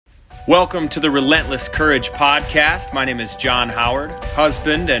Welcome to the Relentless Courage podcast. My name is John Howard,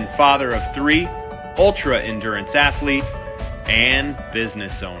 husband and father of 3, ultra-endurance athlete, and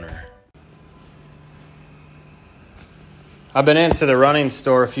business owner. I've been into the running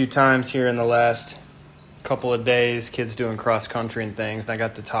store a few times here in the last couple of days, kids doing cross-country and things, and I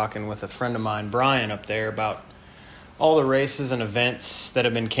got to talking with a friend of mine, Brian, up there about all the races and events that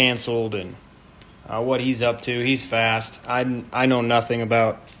have been canceled and what he's up to. He's fast. I know nothing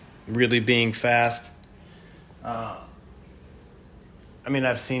about really being fast. I've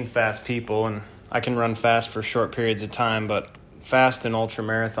seen fast people, and I can run fast for short periods of time, but fast in ultra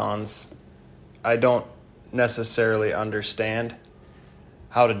marathons, I don't necessarily understand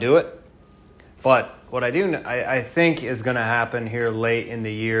how to do it. But what I think is going to happen here late in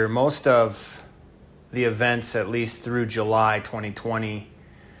the year, most of the events, at least through July 2020,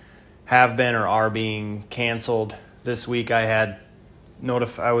 have been or are being canceled. This week I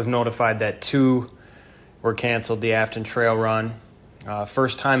was notified that 2 were canceled, the Afton Trail Run.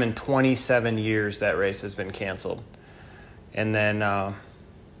 First time in 27 years that race has been canceled. And then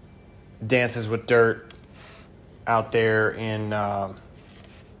Dances with Dirt out there in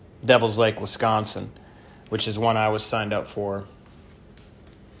Devil's Lake, Wisconsin, which is one I was signed up for,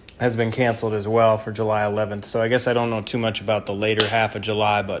 has been canceled as well for July 11th. So I guess I don't know too much about the later half of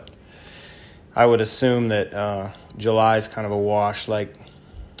July, but I would assume that July is kind of a wash like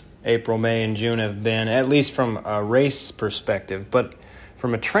April, May, and June have been, at least from a race perspective. But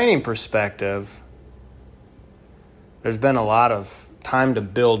from a training perspective, there's been a lot of time to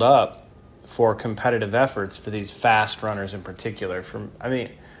build up for competitive efforts for these fast runners in particular.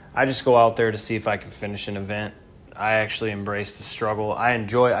 I just go out there to see if I can finish an event. I actually embrace the struggle. I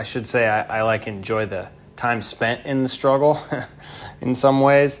enjoy the time spent in the struggle in some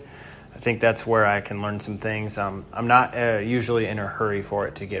ways. I think that's where I can learn some things. I'm not usually in a hurry for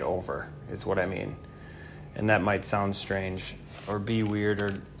it to get over, is what I mean. And that might sound strange or be weird.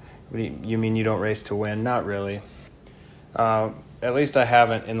 Or you mean you don't race to win? Not really. At least I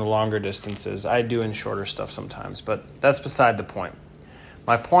haven't in the longer distances. I do in shorter stuff sometimes, but that's beside the point.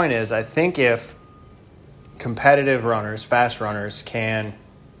 My point is, I think if competitive runners, fast runners, can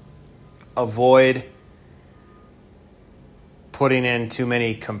avoid putting in too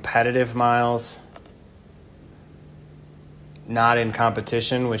many competitive miles, not in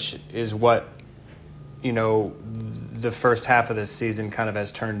competition, which is what, the first half of this season kind of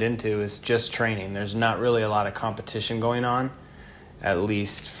has turned into, is just training. There's not really a lot of competition going on, at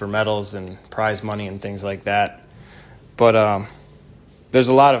least for medals and prize money and things like that. But there's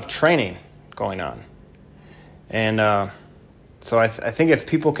a lot of training going on. And so I think if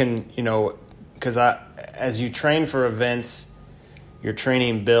people can, because as you train for events, your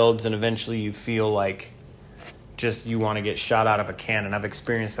training builds, and eventually you feel like just you want to get shot out of a cannon. I've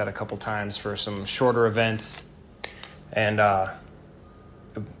experienced that a couple times for some shorter events, and I've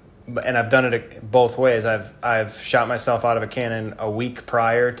done it both ways. I've shot myself out of a cannon a week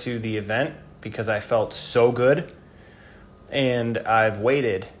prior to the event because I felt so good, and I've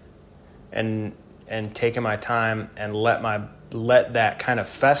waited and taken my time and let that kind of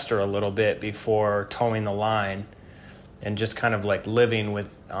fester a little bit before towing the line. And just kind of like living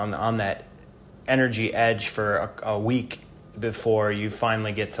on that energy edge for a week before you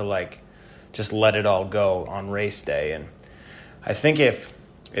finally get to like just let it all go on race day. And I think if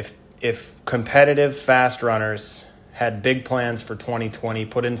competitive fast runners had big plans for 2020,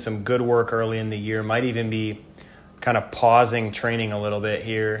 put in some good work early in the year, might even be kind of pausing training a little bit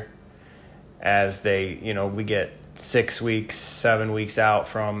here as they, we get 6 weeks, 7 weeks out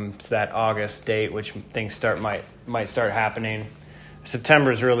from that August date, which things might start happening.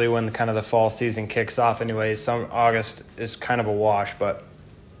 September is really when kind of the fall season kicks off anyways. August is kind of a wash, but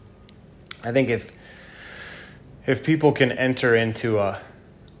I think if people can enter into a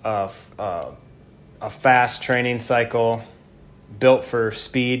fast training cycle built for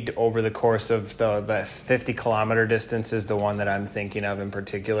speed over the course of the 50-kilometer distance is the one that I'm thinking of in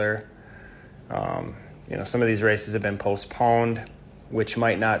particular. Some of these races have been postponed, which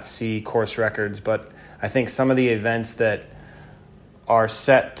might not see course records, but I think some of the events that are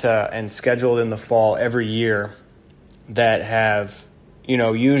set and scheduled in the fall every year that have,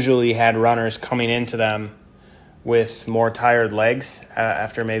 usually had runners coming into them with more tired legs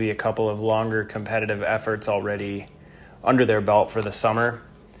after maybe a couple of longer competitive efforts already under their belt for the summer.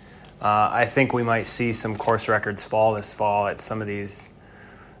 I think we might see some course records fall this fall at some of these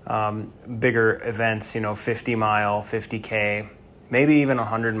bigger events, 50-mile, 50K, maybe even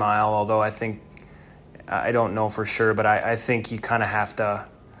 100-mile, although I don't know for sure, but I think you kind of have to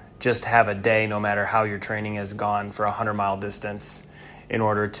just have a day no matter how your training has gone for a 100-mile distance in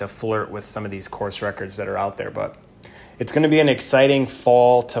order to flirt with some of these course records that are out there. But it's going to be an exciting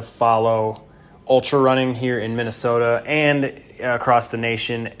fall to follow ultra running here in Minnesota and across the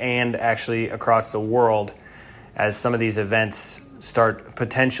nation and actually across the world as some of these events start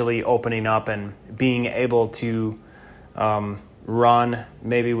potentially opening up and being able to run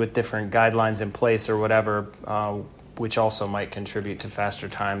maybe with different guidelines in place or whatever, which also might contribute to faster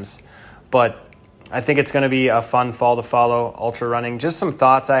times. But I think it's going to be a fun fall to follow ultra running. Just some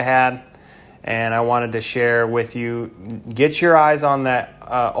thoughts I had, and I wanted to share with you. Get your eyes on that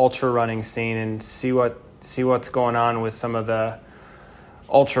ultra running scene and see what's going on with some of the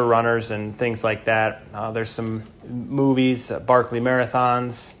ultra runners and things like that. There's some movies, Barkley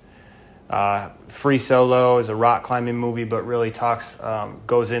Marathons, Free Solo is a rock climbing movie, but really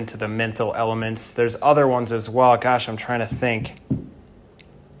goes into the mental elements. There's other ones as well. Gosh, I'm trying to think.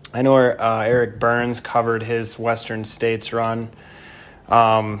 I know Eric Burns covered his Western States run.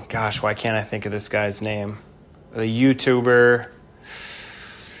 Gosh, why can't I think of this guy's name? The YouTuber.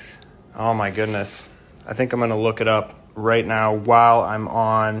 Oh my goodness. I think I'm going to look it up right now while I'm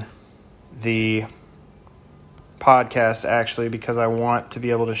on the podcast, actually, because I want to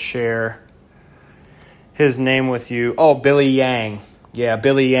be able to share his name with you. Oh, Billy Yang. Yeah,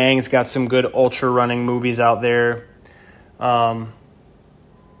 Billy Yang's got some good ultra running movies out there.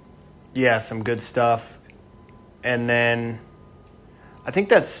 Yeah, some good stuff. And then I think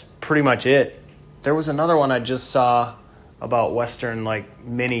that's pretty much it. There was another one I just saw about Western like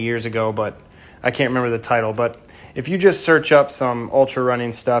many years ago, but I can't remember the title. But if you just search up some ultra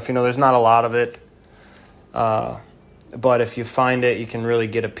running stuff, there's not a lot of it. But if you find it, you can really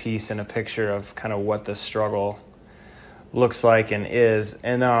get a piece and a picture of kind of what the struggle looks like and is.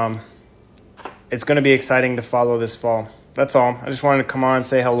 And it's going to be exciting to follow this fall. That's all. I just wanted to come on and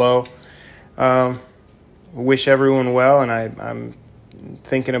say hello. Wish everyone well, and I'm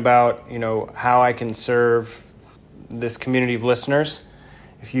thinking about, how I can serve this community of listeners.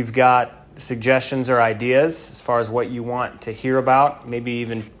 If you've got suggestions or ideas as far as what you want to hear about, maybe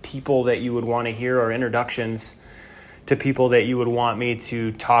even people that you would want to hear or introductions to people that you would want me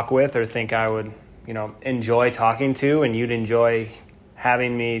to talk with or think I would, enjoy talking to and you'd enjoy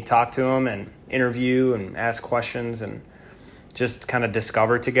having me talk to them and interview and ask questions and just kind of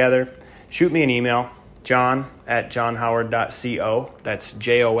discover together, shoot me an email, john@johnhoward.co. That's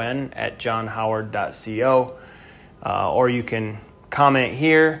JON@johnhoward.co. Or you can comment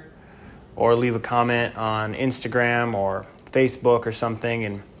here or leave a comment on Instagram or Facebook or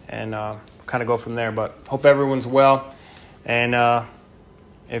something and kind of go from there. But hope everyone's well. And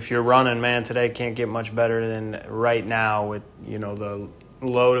if you're running, man, today can't get much better than right now with, the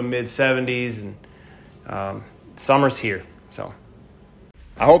low to mid 70s and summer's here. So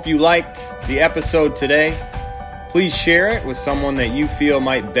I hope you liked the episode today. Please share it with someone that you feel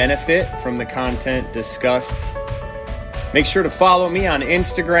might benefit from the content discussed. Make sure to follow me on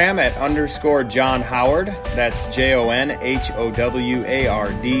Instagram at _John Howard. That's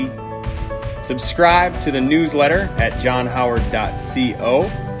JONHOWARD. Subscribe to the newsletter at johnhoward.co.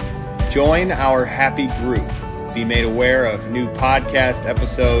 Join our happy group. Be made aware of new podcast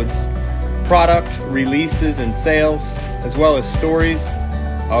episodes, product releases and sales, as well as stories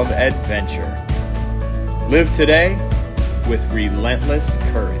of adventure. Live today with relentless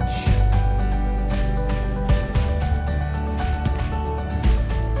courage.